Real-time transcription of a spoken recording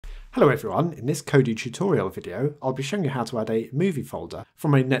Hello everyone, in this Kodi tutorial video I'll be showing you how to add a movie folder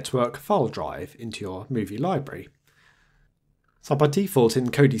from a network file drive into your movie library. So by default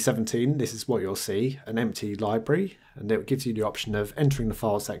in Kodi 17 this is what you'll see, an empty library, and it gives you the option of entering the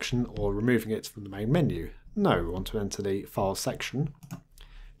file section or removing it from the main menu. No, we want to enter the file section.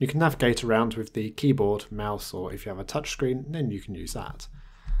 You can navigate around with the keyboard, mouse, or if you have a touchscreen then you can use that.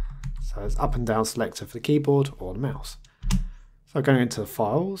 So it's up and down selector for the keyboard or the mouse. So going into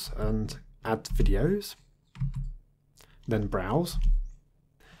Files and Add Videos, then Browse.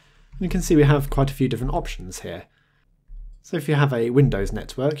 And you can see we have quite a few different options here. So if you have a Windows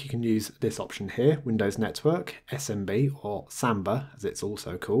network, you can use this option here, Windows Network, SMB or Samba as it's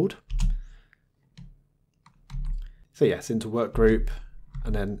also called. So yes, into Workgroup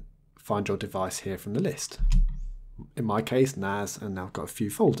and then find your device here from the list. In my case, NAS, and now I've got a few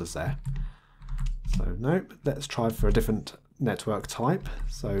folders there. So no, let's try for a different network type.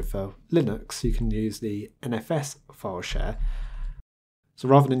 So for Linux you can use the NFS file share. So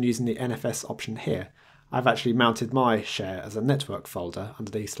rather than using the NFS option here, I've actually mounted my share as a network folder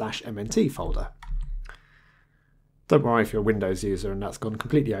under the /mnt folder. Don't worry if you're a Windows user and that's gone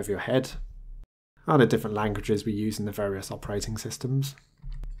completely over your head. And the different languages we use in the various operating systems.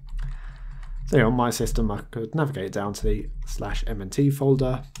 So on my system I could navigate down to the /mnt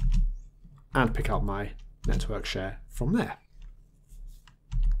folder and pick up my network share from there.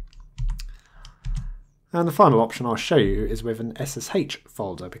 And the final option I'll show you is with an SSH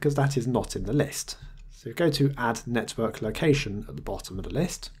folder because that is not in the list. So you go to Add Network Location at the bottom of the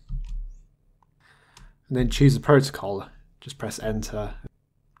list and then choose a protocol, just press enter,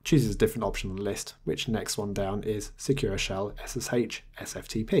 chooses a different option on the list, which next one down is Secure Shell SSH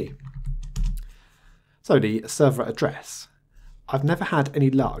SFTP. So the server address. I've never had any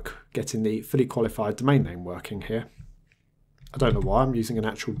luck getting the fully qualified domain name working here. I don't know why, I'm using an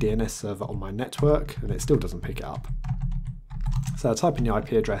actual DNS server on my network and it still doesn't pick it up. So I'll type in the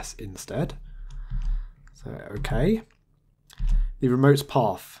IP address instead. So OK. The remote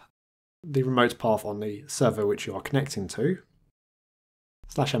path on the server which you are connecting to,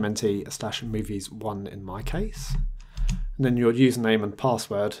 /mnt/movies1 in my case, and then your username and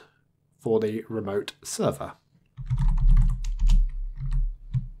password for the remote server.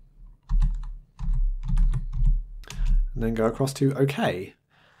 And then go across to OK.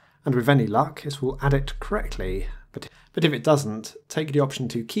 And with any luck, it will add it correctly. But if it doesn't, take the option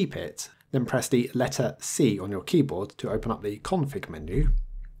to keep it, then press the letter C on your keyboard to open up the config menu. And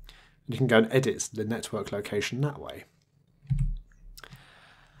you can go and edit the network location that way.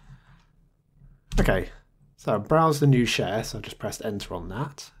 Okay, so browse the new share, so I just pressed enter on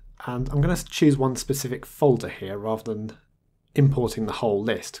that. And I'm going to choose one specific folder here rather than importing the whole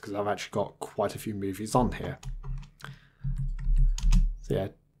list because I've actually got quite a few movies on here. So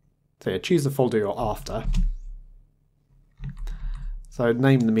yeah, choose the folder you're after. So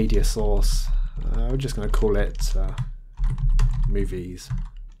name the media source. We're just going to call it movies.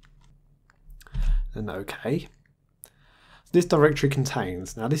 And OK. This directory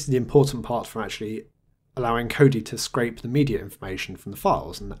contains, now this is the important part for actually allowing Kodi to scrape the media information from the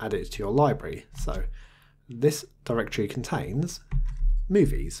files and add it to your library. So this directory contains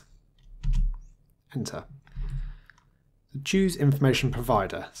movies. Enter. Choose information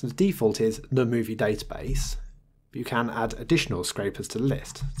provider. So the default is the movie database, but you can add additional scrapers to the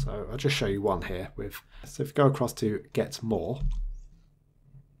list. So I'll just show you one here so if you go across to get more,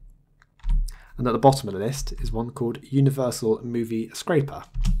 and at the bottom of the list is one called Universal Movie Scraper.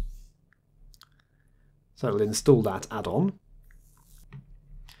 So it'll install that add-on.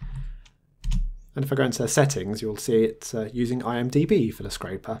 And if I go into settings, you'll see it using IMDb for the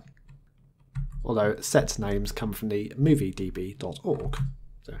scraper. Although set names come from the moviedb.org.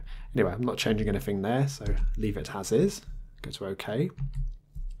 So anyway, I'm not changing anything there, so leave it as is. Go to OK.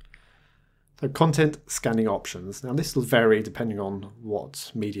 So content scanning options. Now this will vary depending on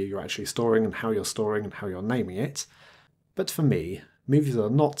what media you're actually storing and how you're storing and how you're naming it. But for me, movies are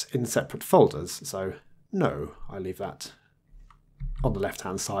not in separate folders, so no, I leave that. On the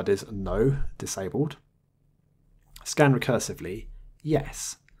left-hand side is no, disabled. Scan recursively,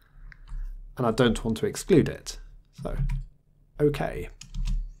 yes. And I don't want to exclude it, so OK.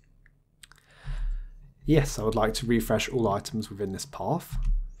 Yes, I would like to refresh all items within this path.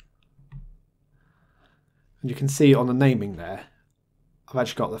 And you can see on the naming there, I've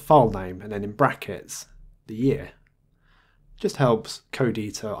actually got the file name and then in brackets, the year. Just helps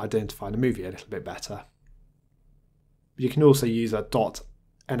Kodi to identify the movie a little bit better. But you can also use a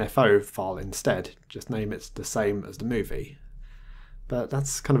 .nfo file instead, just name it the same as the movie. But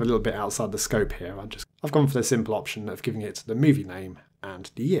that's kind of a little bit outside the scope here. I've gone for the simple option of giving it the movie name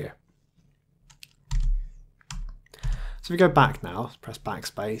and the year. So if we go back now, press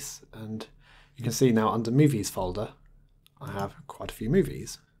backspace, and you can see now under Movies folder, I have quite a few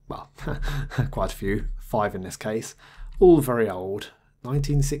movies. Well, quite a few, 5 in this case, all very old,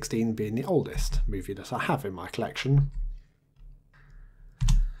 1916 being the oldest movie that I have in my collection.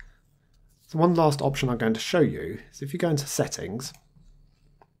 So one last option I'm going to show you is if you go into Settings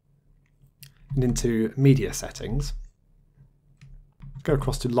and into Media Settings, go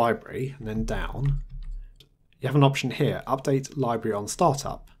across to Library and then down, you have an option here, Update Library on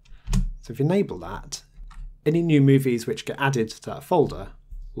Startup. So if you enable that, any new movies which get added to that folder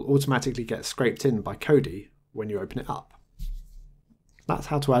will automatically get scraped in by Kodi when you open it up. That's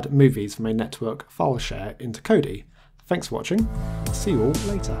how to add movies from a network file share into Kodi. Thanks for watching. I'll see you all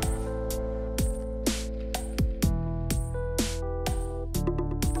later.